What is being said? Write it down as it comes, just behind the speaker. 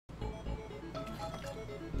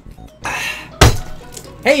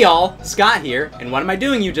Hey y'all, Scott here, and what am I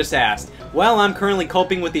doing, you just asked? Well, I'm currently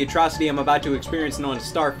coping with the atrocity I'm about to experience known as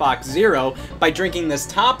Star Fox Zero by drinking this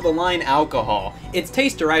top-of-the-line alcohol. Its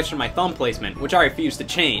taste derives from my thumb placement, which I refuse to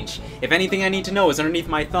change. If anything I need to know is underneath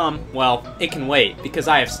my thumb, well, it can wait, because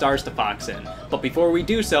I have stars to fox in. But before we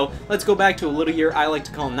do so, let's go back to a little year I like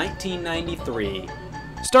to call 1993.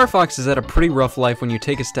 Star Fox has had a pretty rough life when you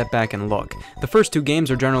take a step back and look. The first two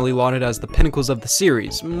games are generally lauded as the pinnacles of the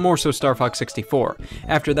series, more so Star Fox 64.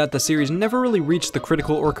 After that, the series never really reached the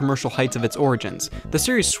critical or commercial heights of its origins. The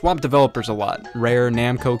series swapped developers a lot. Rare,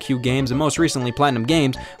 Namco, Q Games, and most recently Platinum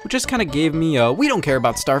Games, which just kinda gave me a we don't care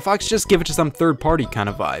about Star Fox, just give it to some third party kind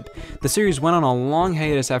of vibe. The series went on a long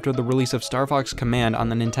hiatus after the release of Star Fox Command on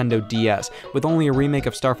the Nintendo DS, with only a remake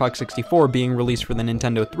of Star Fox 64 being released for the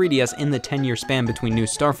Nintendo 3DS in the 10-year span between new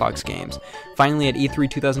Star Fox games. Finally, at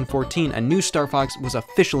E3 2014, a new Star Fox was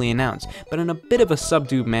officially announced, but in a bit of a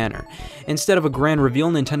subdued manner. Instead of a grand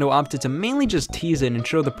reveal, Nintendo opted to mainly just tease it and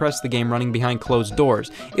show the press the game running behind closed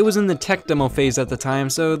doors. It was in the tech demo phase at the time,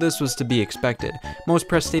 so this was to be expected. Most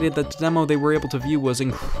press stated that the demo they were able to view was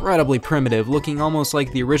incredibly primitive, looking almost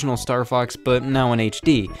like the original Star Fox, but now in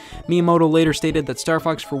HD. Miyamoto later stated that Star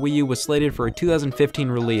Fox for Wii U was slated for a 2015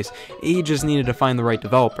 release, he just needed to find the right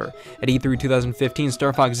developer. At E3 2015,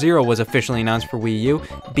 Star Fox Zero was officially announced for Wii U,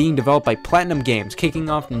 being developed by Platinum Games, kicking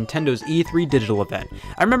off Nintendo's E3 digital event.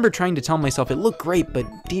 I remember trying to tell myself it looked great, but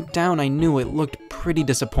deep down I knew it looked pretty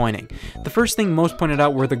disappointing. The first thing most pointed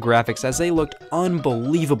out were the graphics, as they looked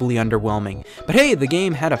unbelievably underwhelming. But hey, the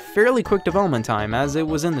game had a fairly quick development time, as it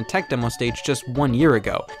was in the tech demo stage just 1 year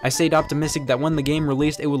ago. I stayed optimistic that when the game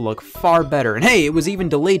released it would look far better, and hey, it was even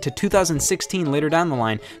delayed to 2016 later down the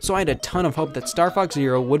line, so I had a ton of hope that Star Fox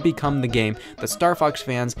Zero would become the game that Star Fox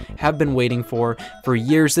fans have been waiting for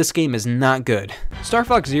years. This game is not good. Star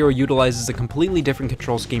Fox Zero utilizes a completely different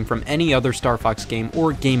control scheme from any other Star Fox game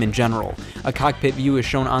or game in general. A cockpit view is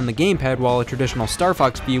shown on the gamepad while a traditional Star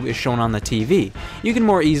Fox view is shown on the TV. You can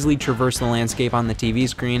more easily traverse the landscape on the TV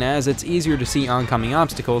screen as it's easier to see oncoming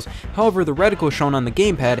obstacles. However, the reticle shown on the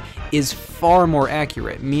gamepad is far more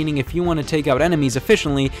accurate, meaning if you want to take out enemies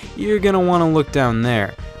efficiently, you're going to want to look down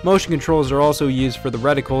there. Motion controls are also used for the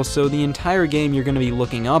reticle, so the entire game you're going to be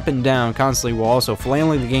looking up and down constantly while also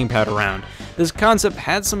flailing the gamepad around. This concept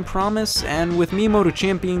had some promise, and with Miyamoto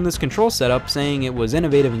championing this control setup, saying it was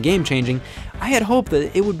innovative and game-changing, I had hoped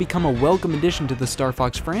that it would become a welcome addition to the Star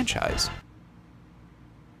Fox franchise.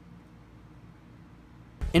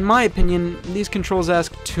 In my opinion, these controls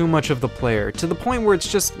ask too much of the player, to the point where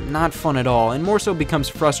it's just not fun at all, and more so becomes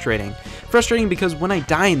frustrating. Frustrating because when I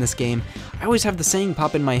die in this game, I always have the saying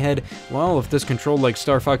pop in my head, well, if this controlled like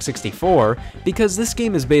Star Fox 64, because this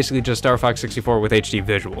game is basically just Star Fox 64 with HD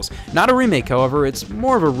visuals. Not a remake, however, it's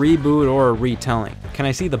more of a reboot or a retelling. Can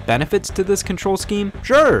I see the benefits to this control scheme?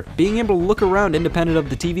 Sure! Being able to look around independent of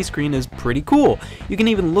the TV screen is pretty cool. You can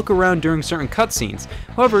even look around during certain cutscenes.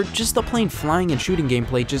 However, just the plain flying and shooting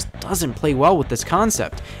gameplay just doesn't play well with this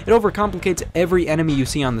concept. It overcomplicates every enemy you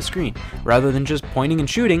see on the screen. Rather than just pointing and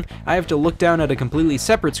shooting, I have to look down at a completely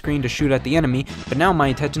separate screen to shoot at the enemy, but now my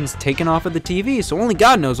attention's taken off of the TV, so only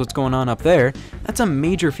God knows what's going on up there. That's a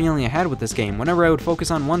major feeling I had with this game. Whenever I would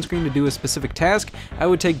focus on one screen to do a specific task, I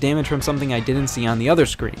would take damage from something I didn't see on the other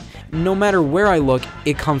screen. No matter where I look,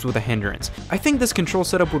 it comes with a hindrance. I think this control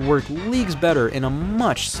setup would work leagues better in a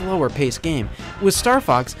much slower paced game. With Star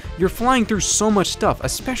Fox, you're flying through so much stuff,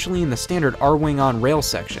 especially in the standard R-Wing on rail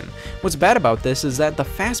section. What's bad about this is that the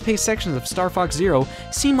fast-paced sections of Star Fox Zero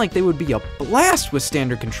seem like they would be a blast with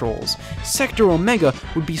standard controls. Sector Omega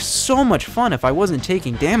would be so much fun if I wasn't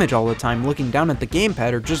taking damage all the time looking down at the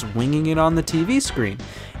gamepad or just winging it on the TV screen.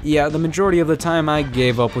 Yeah, the majority of the time I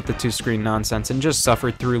gave up with the two-screen nonsense and just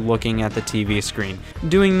suffered through looking at the TV screen.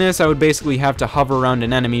 Doing this, I would basically have to hover around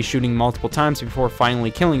an enemy shooting multiple times before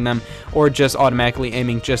finally killing them, or just automatically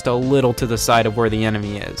aiming just a little to the side of where the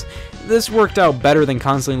enemy is. This worked out better than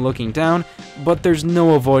constantly looking down, but there's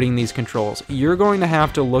no avoiding these controls. You're going to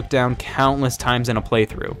have to look down countless times in a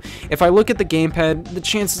playthrough. If I look at the gamepad, the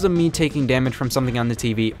chances of me taking damage from something on the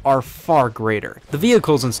TV are far greater. The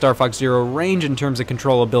vehicles in Star Fox Zero range in terms of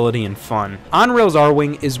controllability and fun. On-rails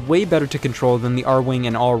R-Wing is way better to control than the R-Wing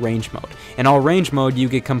in all-range mode. In all-range mode, you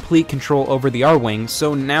get complete control over the R-Wing,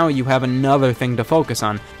 so now you have another thing to focus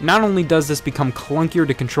on. Not only does this become clunkier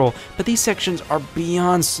to control, but these sections are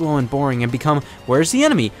beyond slow and boring and become, where's the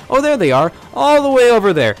enemy? Oh, there they are, all the way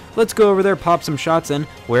over there. Let's go over there, pop some shots in.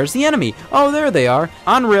 Where's the enemy? Oh, there they are.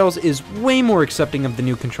 On rails is way more accepting of the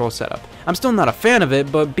new control setup. I'm still not a fan of it,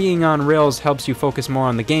 but being on rails helps you focus more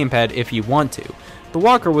on the gamepad if you want to. The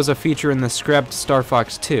walker was a feature in the scrapped Star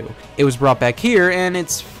Fox 2. It was brought back here, and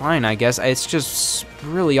it's fine, I guess. It's just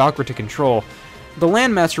really awkward to control. The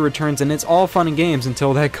Landmaster returns, and it's all fun and games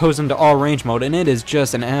until that goes into all-range mode, and it is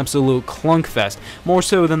just an absolute clunkfest, more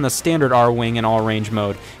so than the standard R-Wing in all-range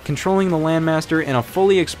mode. Controlling the Landmaster in a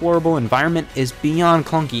fully explorable environment is beyond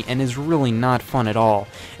clunky and is really not fun at all.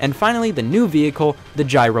 And finally, the new vehicle, the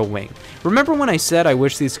Gyro Wing. Remember when I said I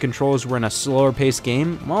wish these controls were in a slower paced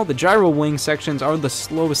game? Well, the Gyro Wing sections are the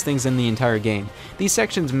slowest things in the entire game. These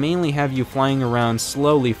sections mainly have you flying around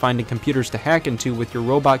slowly, finding computers to hack into with your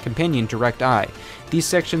robot companion Direct Eye. These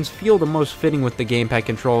sections feel the most fitting with the gamepad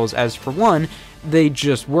controls, as for one, they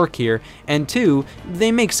just work here, and two,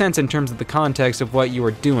 they make sense in terms of the context of what you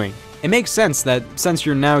are doing. It makes sense that since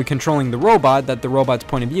you're now controlling the robot, that the robot's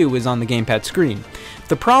point of view is on the gamepad screen.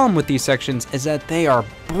 The problem with these sections is that they are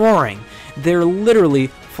boring. They're literally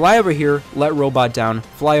fly over here, let robot down,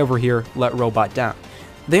 fly over here, let robot down.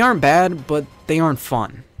 They aren't bad, but they aren't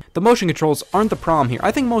fun. The motion controls aren't the problem here.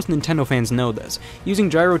 I think most Nintendo fans know this. Using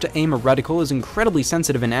gyro to aim a reticle is incredibly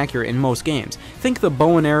sensitive and accurate in most games. Think the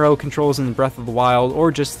bow and arrow controls in Breath of the Wild,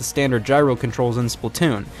 or just the standard gyro controls in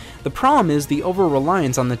Splatoon. The problem is the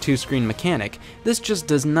over-reliance on the two-screen mechanic. This just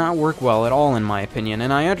does not work well at all in my opinion,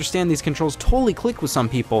 and I understand these controls totally click with some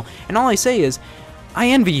people, and all I say is, I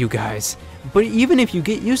envy you guys. But even if you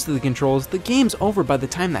get used to the controls, the game's over by the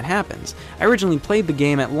time that happens. I originally played the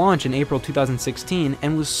game at launch in April 2016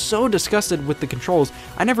 and was so disgusted with the controls,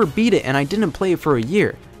 I never beat it and I didn't play it for a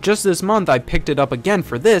year. Just this month I picked it up again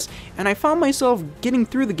for this, and I found myself getting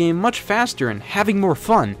through the game much faster and having more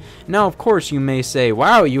fun. Now of course you may say,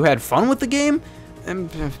 wow, you had fun with the game?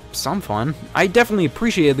 Some fun. I definitely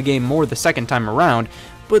appreciated the game more the second time around,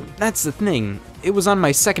 but that's the thing, it was on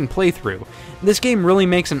my second playthrough. This game really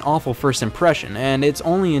makes an awful first impression, and it's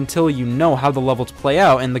only until you know how the levels play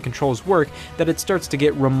out and the controls work that it starts to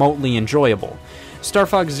get remotely enjoyable. Star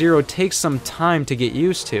Fox Zero takes some time to get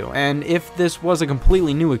used to, and if this was a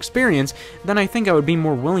completely new experience, then I think I would be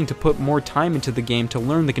more willing to put more time into the game to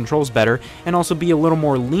learn the controls better and also be a little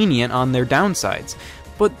more lenient on their downsides.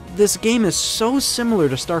 But this game is so similar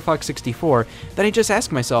to Star Fox 64 that I just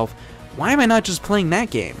ask myself, why am I not just playing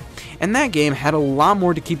that game? And that game had a lot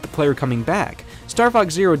more to keep the player coming back. Star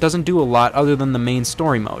Fox Zero doesn't do a lot other than the main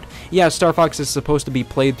story mode. Yeah, Star Fox is supposed to be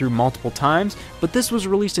played through multiple times, but this was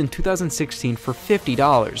released in 2016 for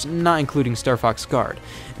 $50, not including Star Fox Guard.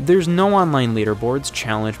 There's no online leaderboards,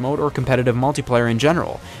 challenge mode, or competitive multiplayer in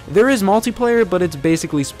general. There is multiplayer, but it's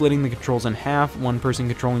basically splitting the controls in half, one person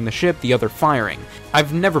controlling the ship, the other firing.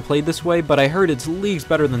 I've never played this way, but I heard it's leagues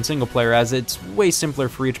better than single player as it's way simpler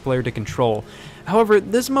for each player to control. However,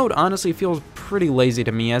 this mode honestly feels pretty lazy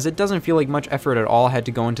to me, as it doesn't feel like much effort at all had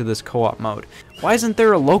to go into this co-op mode. Why isn't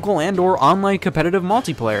there a local and or online competitive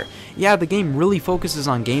multiplayer? Yeah, the game really focuses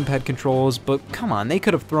on gamepad controls, but come on, they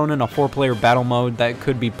could have thrown in a 4-player battle mode that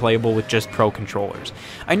could be playable with just pro controllers.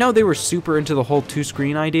 I know they were super into the whole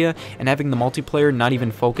 2-screen idea, and having the multiplayer not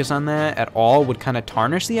even focus on that at all would kind of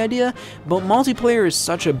tarnish the idea, but multiplayer is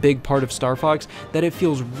such a big part of Star Fox that it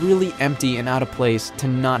feels really empty and out of place to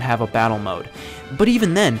not have a battle mode. But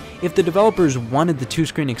even then, if the developers wanted the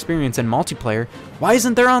 2-screen experience and multiplayer, why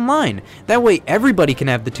isn't there online? That way everybody can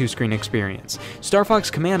have the 2-screen experience. Star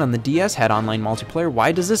Fox Command on the DS had online multiplayer,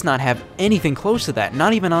 why does this not have anything close to that,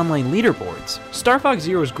 not even online leaderboards? Star Fox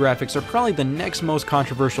Zero's graphics are probably the next most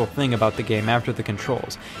controversial thing about the game after the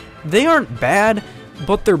controls. They aren't bad,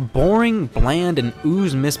 but they're boring, bland, and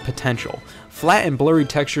ooze missed potential. Flat and blurry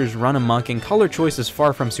textures run amok, and color choice is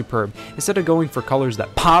far from superb. Instead of going for colors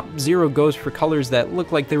that pop, Zero goes for colors that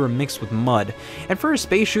look like they were mixed with mud. And for a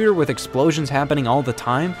space shooter with explosions happening all the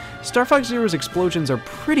time, Star Fox Zero's explosions are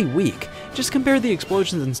pretty weak. Just compare the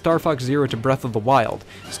explosions in Star Fox Zero to Breath of the Wild.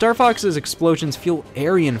 Star Fox's explosions feel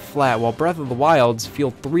airy and flat, while Breath of the Wild's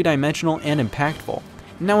feel three-dimensional and impactful.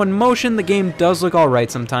 Now in motion, the game does look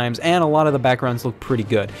alright sometimes, and a lot of the backgrounds look pretty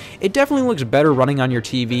good. It definitely looks better running on your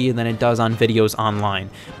TV than it does on videos online.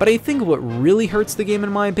 But I think what really hurts the game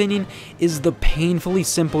in my opinion is the painfully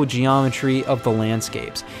simple geometry of the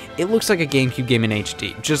landscapes. It looks like a GameCube game in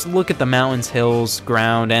HD. Just look at the mountains, hills,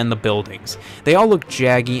 ground, and the buildings. They all look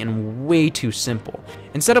jaggy and way too simple.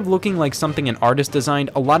 Instead of looking like something an artist designed,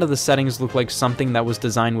 a lot of the settings look like something that was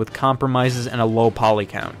designed with compromises and a low poly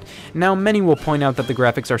count. Now, many will point out that the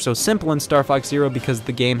graphics are so simple in Star Fox Zero because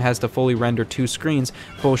the game has to fully render two screens,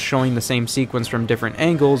 both showing the same sequence from different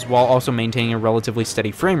angles while also maintaining a relatively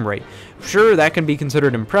steady frame rate. Sure, that can be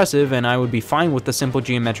considered impressive, and I would be fine with the simple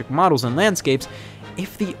geometric models and landscapes.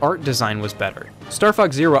 if the art design was better. Star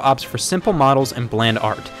Fox Zero opts for simple models and bland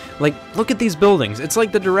art. Like, look at these buildings. It's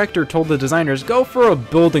like the director told the designers, go for a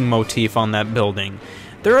building motif on that building.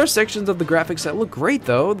 There are sections of the graphics that look great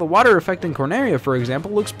though. The water effect in Corneria, for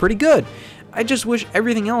example, looks pretty good. I just wish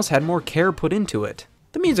everything else had more care put into it.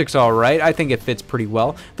 The music's alright, I think it fits pretty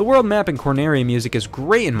well. The world map in Corneria music is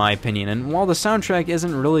great in my opinion, and while the soundtrack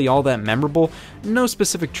isn't really all that memorable, no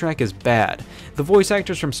specific track is bad. The voice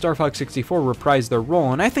actors from Star Fox 64 reprise their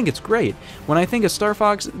role, and I think it's great. When I think of Star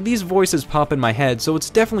Fox, these voices pop in my head, so it's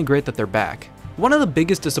definitely great that they're back. One of the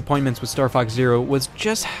biggest disappointments with Star Fox Zero was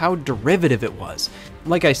just how derivative it was.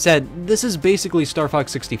 Like I said, this is basically Star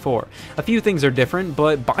Fox 64. A few things are different,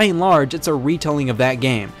 but by and large, it's a retelling of that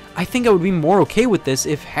game. I think I would be more okay with this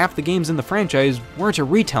if half the games in the franchise weren't a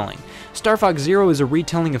retelling. Star Fox Zero is a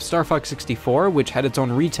retelling of Star Fox 64, which had its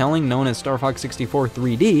own retelling known as Star Fox 64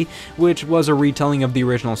 3D, which was a retelling of the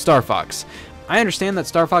original Star Fox. I understand that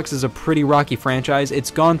Star Fox is a pretty rocky franchise. It's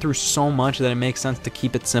gone through so much that it makes sense to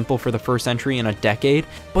keep it simple for the first entry in a decade,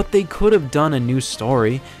 but they could have done a new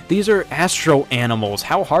story. These are astro animals.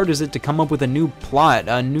 How hard is it to come up with a new plot,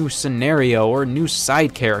 a new scenario, or new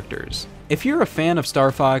side characters? If you're a fan of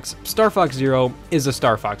Star Fox Zero is a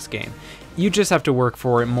Star Fox game. You just have to work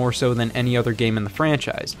for it more so than any other game in the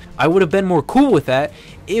franchise. I would have been more cool with that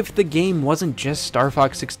if the game wasn't just Star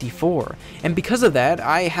Fox 64. And because of that,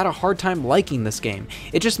 I had a hard time liking this game.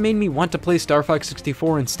 It just made me want to play Star Fox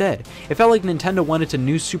 64 instead. It felt like Nintendo wanted to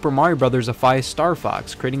new Super Mario Bros.ify Star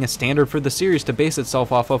Fox, creating a standard for the series to base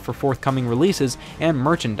itself off of for forthcoming releases and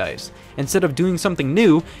merchandise. Instead of doing something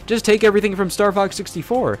new, just take everything from Star Fox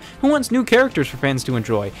 64. Who wants new characters for fans to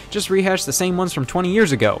enjoy? Just rehash the same ones from 20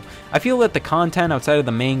 years ago. I feel that the content outside of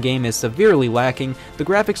the main game is severely lacking, the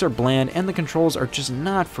graphics are bland, and the controls are just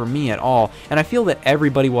not for me at all, and I feel that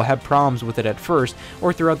everybody will have problems with it at first,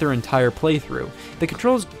 or throughout their entire playthrough. The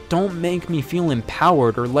controls don't make me feel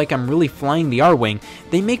empowered or like I'm really flying the R-Wing,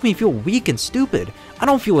 they make me feel weak and stupid. I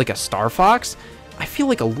don't feel like a Star Fox, I feel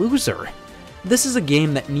like a loser. This is a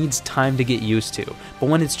game that needs time to get used to, but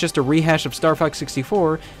when it's just a rehash of Star Fox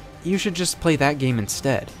 64, you should just play that game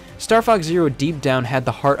instead. Star Fox Zero deep down had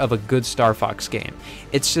the heart of a good Star Fox game.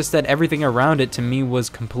 It's just that everything around it to me was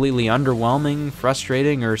completely underwhelming,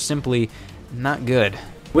 frustrating, or simply not good.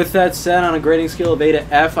 With that said, on a grading scale of A to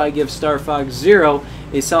F, I give Star Fox Zero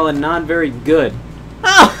a solid not very good.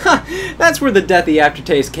 Oh, that's where the deathy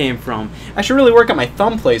aftertaste came from. I should really work on my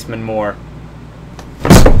thumb placement more.